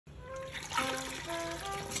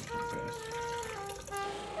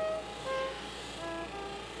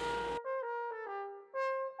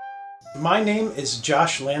My name is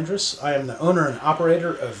Josh Landress. I am the owner and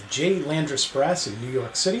operator of Landress Brass in New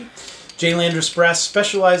York City. Landress Brass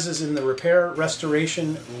specializes in the repair,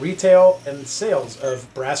 restoration, retail, and sales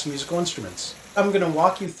of brass musical instruments. I'm going to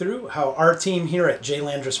walk you through how our team here at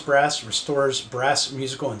Landress Brass restores brass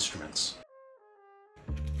musical instruments.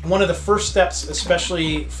 One of the first steps,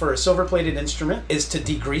 especially for a silver-plated instrument, is to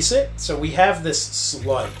degrease it. So we have this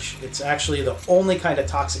sludge. It's actually the only kind of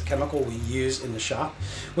toxic chemical we use in the shop,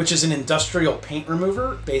 which is an industrial paint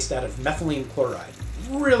remover based out of methylene chloride.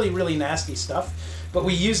 Really, really nasty stuff. But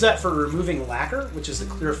we use that for removing lacquer, which is the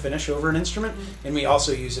clear finish over an instrument, and we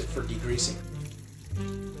also use it for degreasing.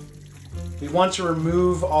 We want to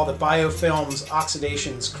remove all the biofilms,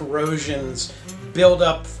 oxidations, corrosions,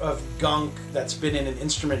 buildup of gunk that's been in an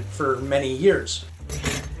instrument for many years.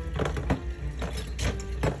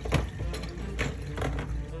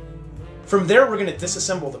 From there, we're going to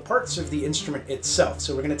disassemble the parts of the instrument itself.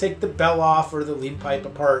 So we're going to take the bell off or the lead pipe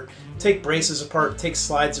apart, take braces apart, take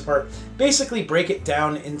slides apart, basically break it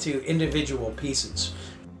down into individual pieces.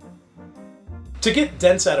 To get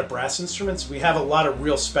dents out of brass instruments, we have a lot of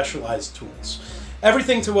real specialized tools.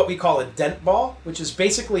 Everything to what we call a dent ball, which is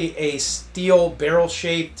basically a steel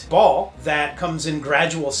barrel-shaped ball that comes in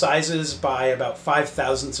gradual sizes by about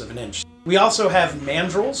 5/1000ths of an inch. We also have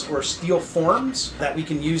mandrels, or steel forms, that we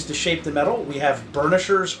can use to shape the metal. We have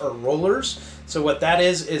burnishers or rollers. So what that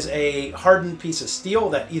is a hardened piece of steel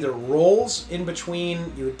that either rolls in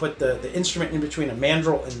between, you would put the instrument in between a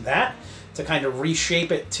mandrel and that to kind of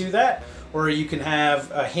reshape it to that. Or you can have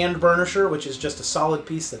a hand burnisher, which is just a solid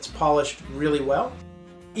piece that's polished really well.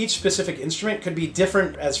 Each specific instrument could be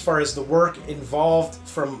different as far as the work involved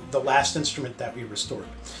from the last instrument that we restored.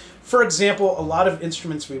 For example, a lot of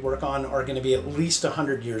instruments we work on are going to be at least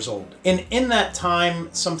 100 years old. And in that time,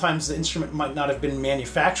 sometimes the instrument might not have been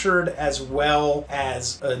manufactured as well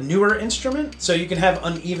as a newer instrument. So you can have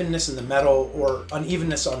unevenness in the metal or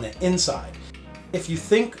unevenness on the inside. If you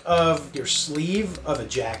think of your sleeve of a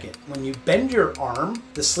jacket, when you bend your arm,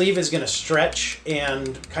 the sleeve is going to stretch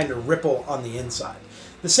and kind of ripple on the inside.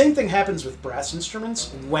 The same thing happens with brass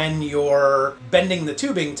instruments when you're bending the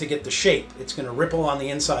tubing to get the shape. It's going to ripple on the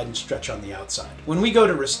inside and stretch on the outside. When we go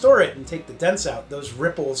to restore it and take the dents out, those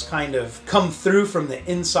ripples kind of come through from the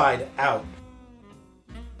inside out.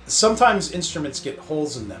 Sometimes instruments get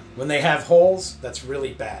holes in them. When they have holes, that's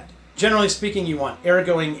really bad. Generally speaking, you want air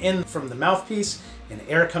going in from the mouthpiece and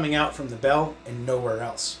air coming out from the bell and nowhere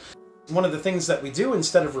else. One of the things that we do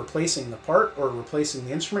instead of replacing the part or replacing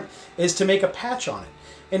the instrument is to make a patch on it.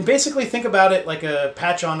 And basically think about it like a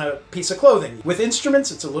patch on a piece of clothing. With instruments,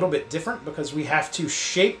 it's a little bit different because we have to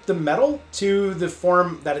shape the metal to the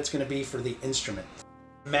form that it's going to be for the instrument.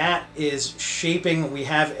 Matt is shaping, we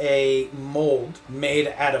have a mold made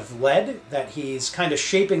out of lead that he's kind of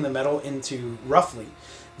shaping the metal into roughly.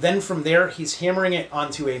 Then from there, he's hammering it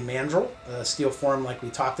onto a mandrel, a steel form like we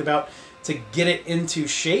talked about, to get it into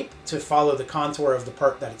shape to follow the contour of the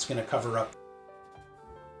part that it's going to cover up.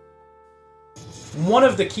 One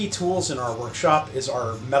of the key tools in our workshop is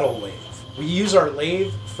our metal lathe. We use our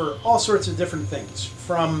lathe for all sorts of different things,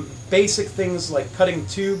 from basic things like cutting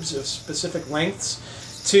tubes of specific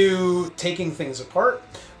lengths to taking things apart.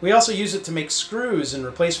 We also use it to make screws and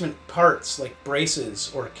replacement parts like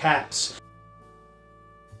braces or caps.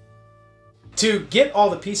 To get all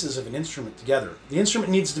the pieces of an instrument together, the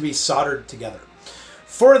instrument needs to be soldered together.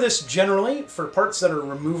 For this, generally, for parts that are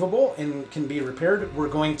removable and can be repaired, we're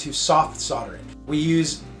going to soft solder it. We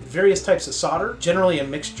use various types of solder, generally a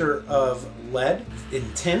mixture of lead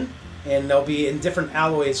and tin, and they'll be in different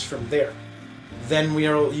alloys from there. Then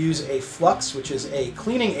we'll use a flux, which is a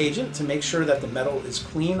cleaning agent to make sure that the metal is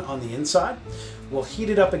clean on the inside. We'll heat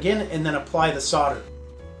it up again and then apply the solder.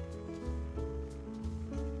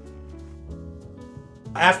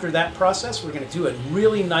 After that process, we're going to do a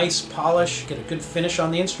really nice polish, get a good finish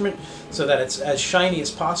on the instrument so that it's as shiny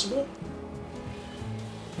as possible.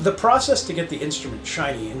 The process to get the instrument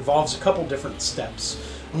shiny involves a couple different steps.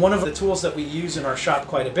 One of the tools that we use in our shop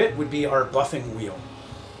quite a bit would be our buffing wheel.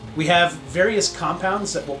 We have various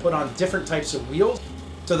compounds that we'll put on different types of wheels.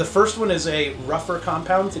 So the first one is a rougher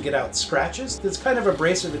compound to get out scratches. It's kind of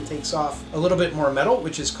abrasive and takes off a little bit more metal,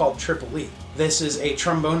 which is called Triple E. This is a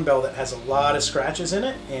trombone bell that has a lot of scratches in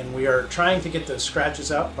it, and we are trying to get those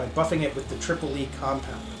scratches out by buffing it with the Triple E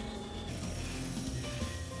compound.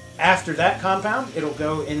 After that compound, it'll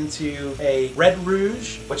go into a red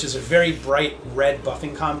rouge, which is a very bright red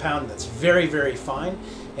buffing compound that's very, very fine,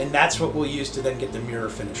 and that's what we'll use to then get the mirror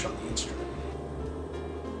finish on the instrument.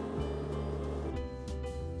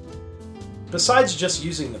 Besides just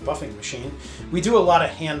using the buffing machine, we do a lot of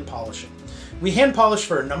hand polishing. We hand polish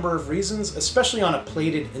for a number of reasons, especially on a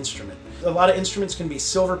plated instrument. A lot of instruments can be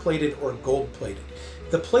silver plated or gold plated.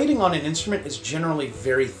 The plating on an instrument is generally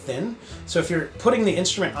very thin, so if you're putting the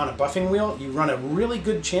instrument on a buffing wheel, you run a really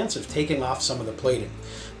good chance of taking off some of the plating.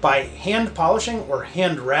 By hand polishing, or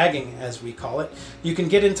hand ragging as we call it, you can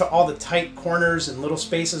get into all the tight corners and little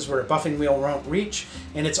spaces where a buffing wheel won't reach,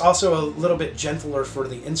 and it's also a little bit gentler for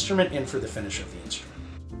the instrument and for the finish of the instrument.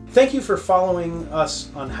 Thank you for following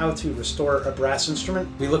us on how to restore a brass instrument.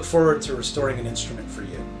 We look forward to restoring an instrument for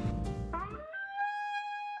you.